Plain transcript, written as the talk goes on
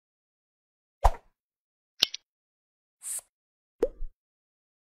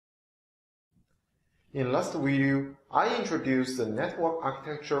In last video, I introduced the network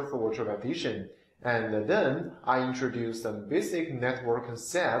architecture for virtualization, and then I introduced some basic network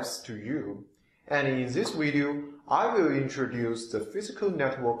concepts to you. And in this video, I will introduce the physical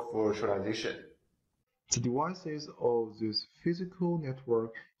network for virtualization. The devices of this physical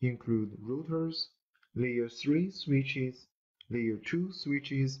network include routers, layer 3 switches, layer 2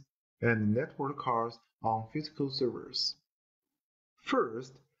 switches, and network cards on physical servers.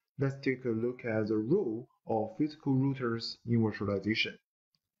 First, let's take a look at the role of physical routers in virtualization.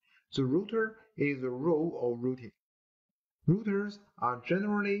 The router is the role of routing. Routers are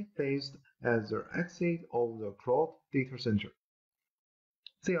generally placed at the exit of the cloud data center.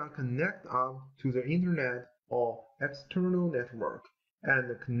 They are connected up to the internet or external network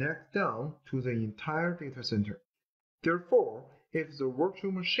and connect down to the entire data center. Therefore, if the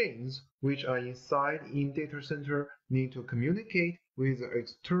virtual machines which are inside in data center need to communicate with the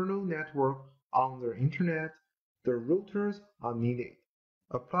external network on the internet, the routers are needed.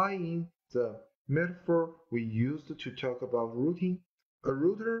 Applying the metaphor we used to talk about routing, a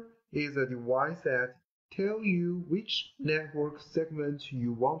router is a device that tells you which network segment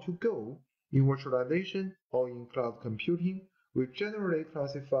you want to go. In virtualization or in cloud computing, we generally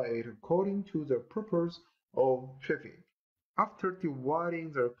classify it according to the purpose of traffic. After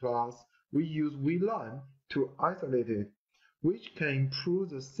dividing the class, we use VLAN to isolate it, which can improve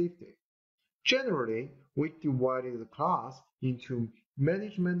the safety. Generally, we divided the class into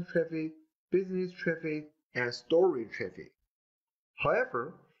management traffic, business traffic, and storage traffic.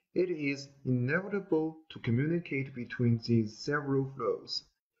 However, it is inevitable to communicate between these several flows.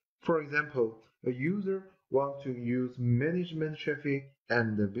 For example, a user wants to use management traffic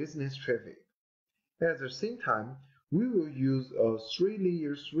and business traffic. At the same time, we will use a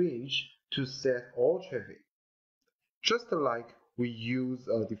 3-layer switch to set all traffic. Just like we use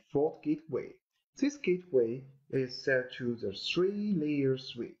a default gateway, this gateway is set to the 3-layer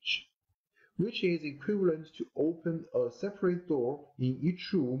switch, which is equivalent to open a separate door in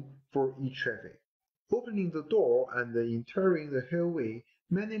each room for each traffic. Opening the door and entering the hallway,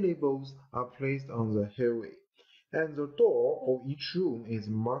 many labels are placed on the hallway, and the door of each room is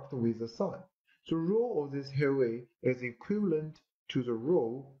marked with a sign. The role of this hallway is equivalent to the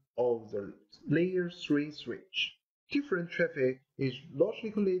role of the layer 3 switch. Different traffic is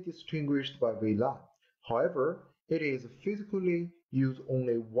logically distinguished by VLAN. However, it is physically used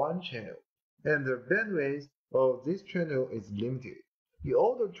only one channel, and the bandwidth of this channel is limited. In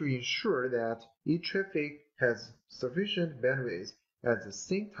order to ensure that each traffic has sufficient bandwidth, at the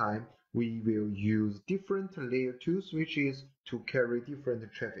same time, we will use different layer 2 switches to carry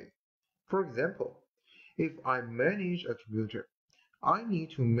different traffic. For example, if I manage a computer, I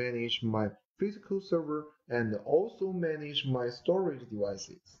need to manage my physical server and also manage my storage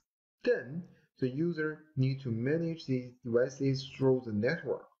devices. Then, the user needs to manage these devices through the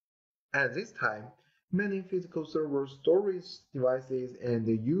network. At this time, many physical server storage devices and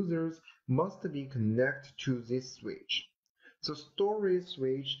the users must be connected to this switch. The storage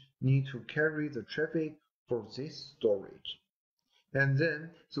switch needs to carry the traffic for this storage. And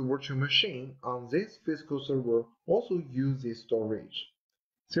then the virtual machine on this physical server also uses storage.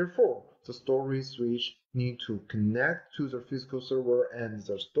 Therefore, the storage switch needs to connect to the physical server and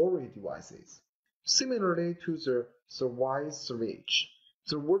the storage devices. Similarly to the service switch,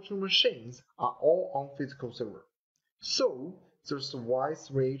 the virtual machines are all on physical server. So, the service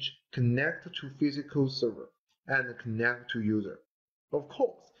switch connects to physical server and connect to user. Of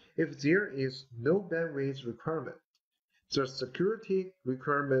course, if there is no bandwidth requirement, the security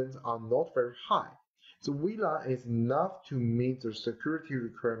requirements are not very high. The VLAN is enough to meet the security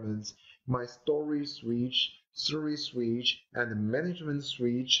requirements. My storage switch, service switch, and management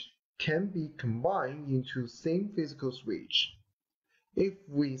switch can be combined into same physical switch. If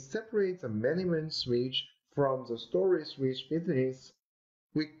we separate the management switch from the storage switch business,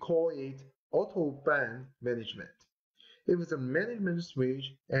 we call it autobahn management. If the management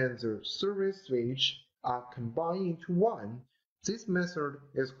switch and the service switch are combined into one, this method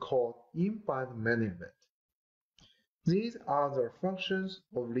is called in-band management. These are the functions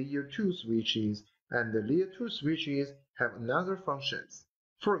of layer 2 switches, and the layer 2 switches have another functions.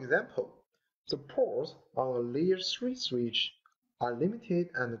 For example, the ports on a layer 3 switch are limited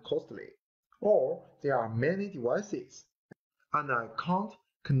and costly, or there are many devices, and I can't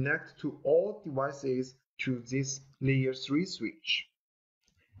connect to all devices to this layer 3 switch.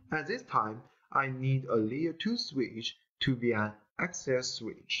 At this time, I need a layer 2 switch to be an access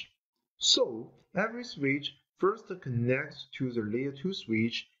switch. So, every switch first connects to the layer 2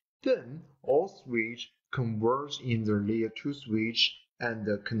 switch, then all switches converge in the layer 2 switch, and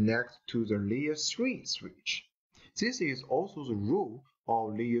connect to the layer 3 switch. This is also the role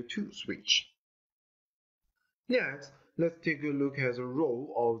of layer 2 switch. Next, let's take a look at the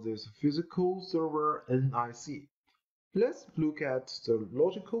role of this physical server NIC. Let's look at the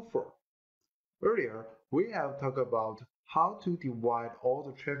logical form. Earlier, we have talked about how to divide all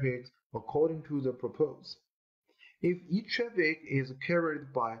the traffic according to the purpose. If each traffic is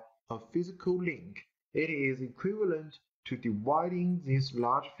carried by a physical link, it is equivalent to dividing this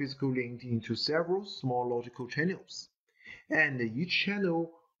large physical link into several small logical channels, and each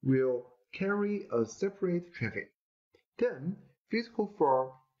channel will carry a separate traffic. Then, physical form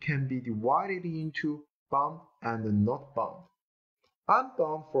can be divided into bound and not bound.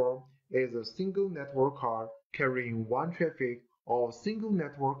 Unbound form is a single network card carrying one traffic or a single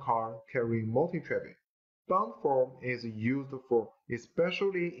network card carrying multi-traffic. Bound form is used for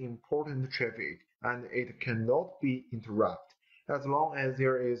especially important traffic and it cannot be interrupted. As long as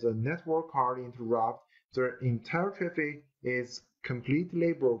there is a network card interrupt, the entire traffic is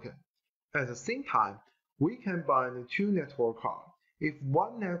completely broken. At the same time, we can bind two network cards. If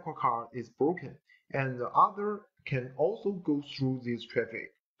one network card is broken and the other can also go through this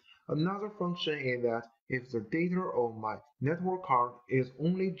traffic. Another function is that if the data of my network card is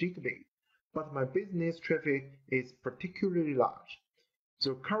only gigabit, but my business traffic is particularly large,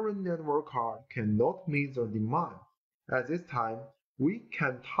 the current network card cannot meet the demand. At this time, we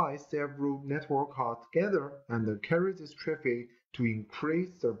can tie several network cards together and carry this traffic to increase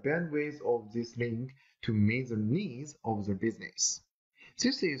the bandwidth of this link to meet the needs of the business.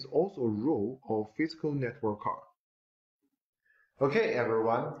 This is also a role of physical network card. Okay,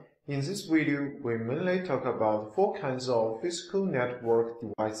 everyone. In this video, we mainly talk about 4 kinds of physical network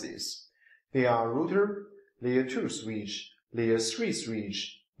devices. They are router, layer 2 switch, layer 3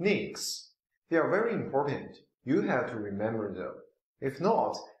 switch, NICs. They are very important. You have to remember them. If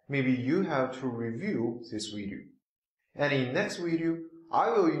not, maybe you have to review this video. And in next video,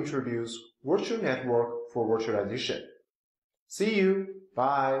 I will introduce virtual network for virtualization. See you.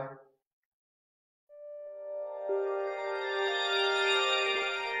 Bye.